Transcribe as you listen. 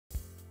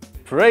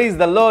Praise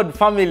the Lord,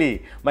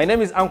 family. My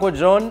name is Uncle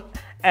John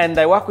and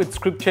I work with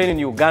Scripture in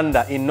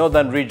Uganda in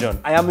Northern Region.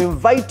 I am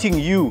inviting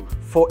you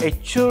for a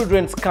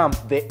children's camp.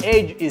 The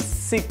age is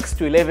 6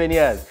 to 11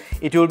 years.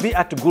 It will be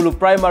at Gulu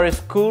Primary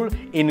School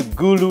in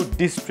Gulu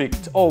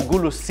District or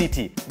Gulu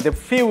City. The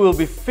fee will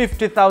be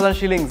 50,000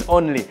 shillings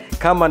only.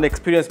 Come and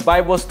experience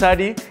Bible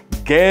study,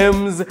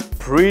 games,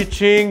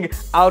 preaching,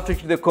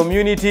 outreach to the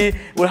community.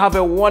 We'll have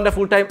a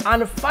wonderful time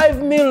and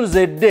 5 meals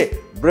a day.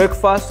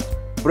 Breakfast,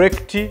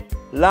 break tea,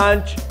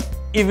 lunch,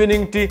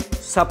 evening tea,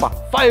 supper.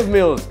 5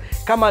 meals.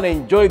 Come and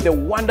enjoy the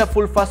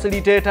wonderful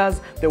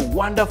facilitators, the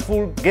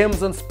wonderful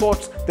games and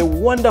sports, the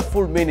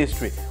wonderful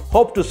ministry.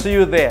 Hope to see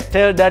you there.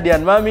 Tell Daddy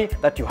and Mommy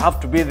that you have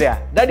to be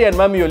there. Daddy and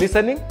Mommy, you're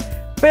listening?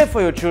 Pay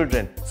for your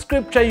children.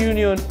 Scripture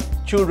Union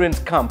Children's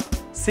Camp,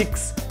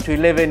 6 to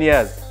 11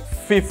 years,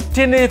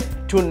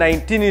 15th to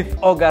 19th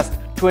August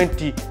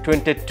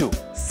 2022.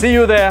 See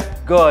you there.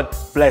 God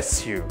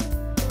bless you.